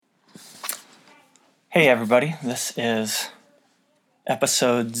Hey everybody, this is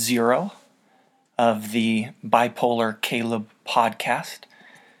episode 0 of the Bipolar Caleb podcast.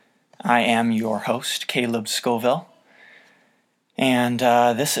 I am your host, Caleb Scoville, and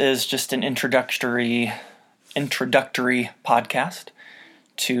this is just an introductory podcast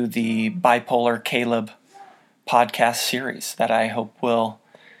to the Bipolar Caleb podcast series that I hope will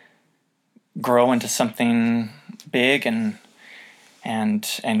grow into something big and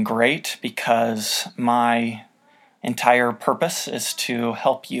great, because my entire purpose is to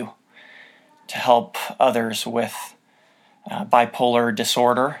help you, to help others with bipolar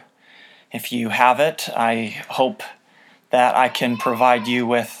disorder. If you have it, I hope that I can provide you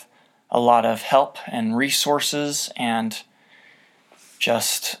with a lot of help and resources and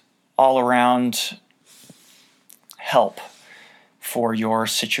just all around help for your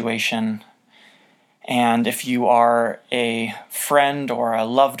situation. And if you are a friend or a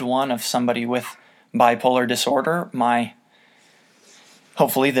loved one of somebody with bipolar disorder,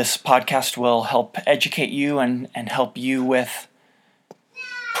 hopefully this podcast will help educate you and help you with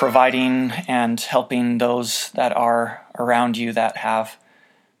providing and helping those that are around you that have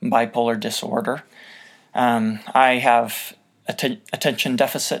bipolar disorder. I have attention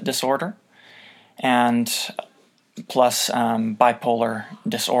deficit disorder and plus bipolar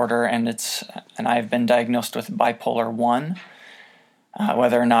disorder, and I've been diagnosed with bipolar I.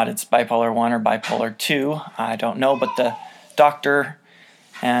 Whether or not it's bipolar I or bipolar II, I don't know, but the doctor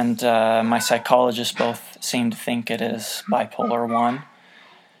and my psychologist both seem to think it is bipolar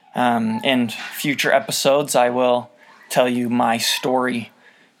I. In future episodes, I will tell you my story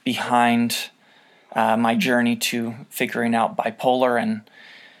behind my journey to figuring out bipolar, and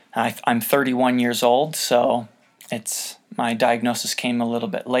I'm 31 years old, so my diagnosis came a little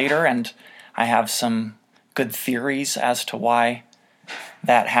bit later, and I have some good theories as to why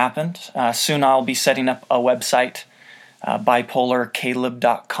that happened. Soon I'll be setting up a website,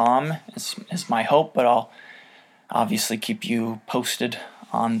 bipolarcaleb.com is my hope, but I'll obviously keep you posted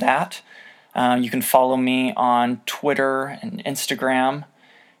on that. You can follow me on Twitter and Instagram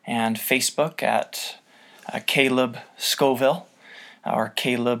and Facebook at Caleb Scoville or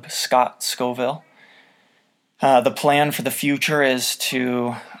Caleb Scott Scoville. The plan for the future is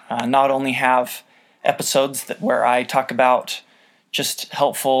to not only have episodes where I talk about just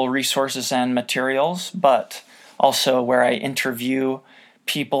helpful resources and materials, but also where I interview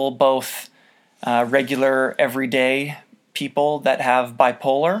people, both regular, everyday people that have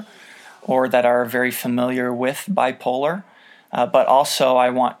bipolar or that are very familiar with bipolar. But also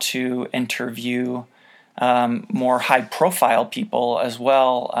I want to interview more high-profile people as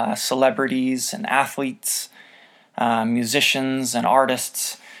well, celebrities and athletes, musicians and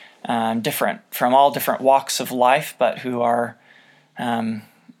artists, from all different walks of life, but who are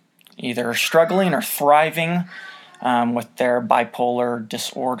either struggling or thriving with their bipolar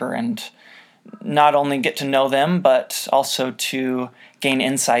disorder, and not only get to know them, but also to gain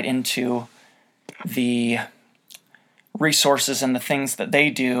insight into the resources and the things that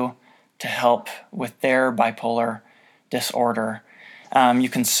they do to help with their bipolar disorder. You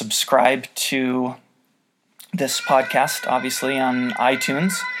can subscribe to this podcast, obviously, on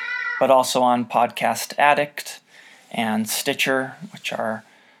iTunes, but also on Podcast Addict and Stitcher, which are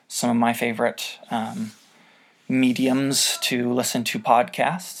some of my favorite mediums to listen to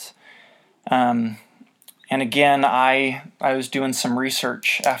podcasts. And again, I was doing some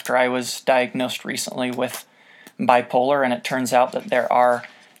research after I was diagnosed recently with bipolar, and it turns out that there are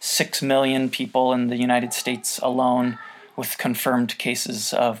 6 million people in the United States alone with confirmed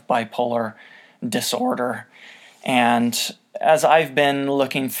cases of bipolar disorder. And as I've been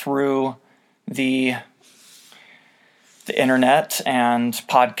looking through the internet and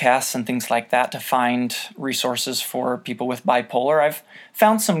podcasts and things like that to find resources for people with bipolar, I've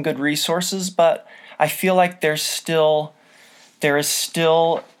found some good resources, but I feel like there is still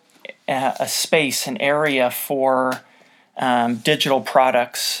a space, an area for digital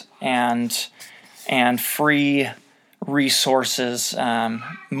products and free resources,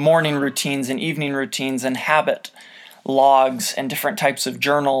 morning routines and evening routines and habit logs and different types of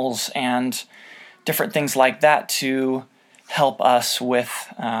journals and different things like that to help us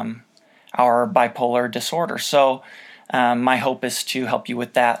with our bipolar disorder. So my hope is to help you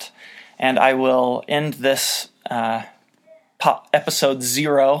with that. And I will end this episode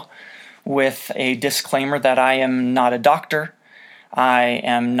 0 with a disclaimer that I am not a doctor. I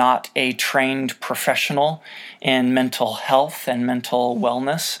am not a trained professional in mental health and mental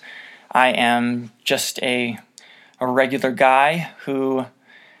wellness. I am just a regular guy who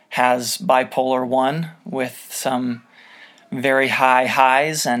has bipolar I with some very high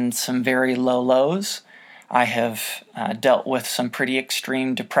highs and some very low lows. I have dealt with some pretty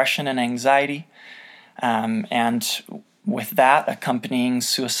extreme depression and anxiety, and with that accompanying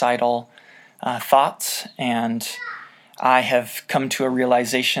suicidal thoughts. And I have come to a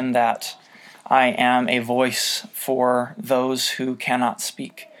realization that I am a voice for those who cannot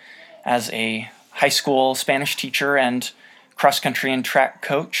speak. As a high school Spanish teacher and cross-country and track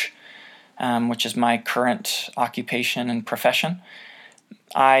coach, which is my current occupation and profession,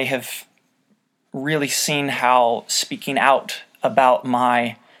 I have really seen how speaking out about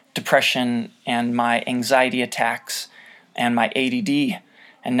my depression and my anxiety attacks and my ADD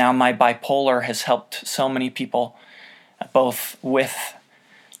and now my bipolar has helped so many people, both with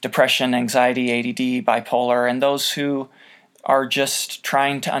depression, anxiety, ADD, bipolar, and those who are just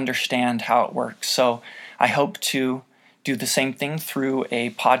trying to understand how it works. So I hope to do the same thing through a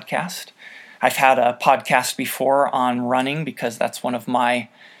podcast. I've had a podcast before on running because that's one of my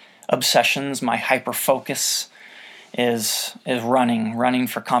obsessions. My hyper focus is running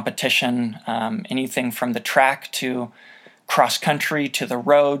for competition, anything from the track to cross country to the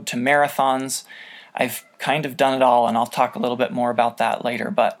road to marathons. I've kind of done it all, and I'll talk a little bit more about that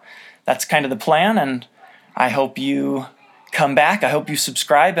later, but that's kind of the plan, and I hope you come back. I hope you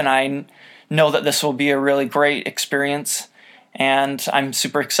subscribe, and I know that this will be a really great experience, and I'm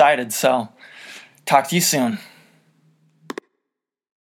super excited, so talk to you soon.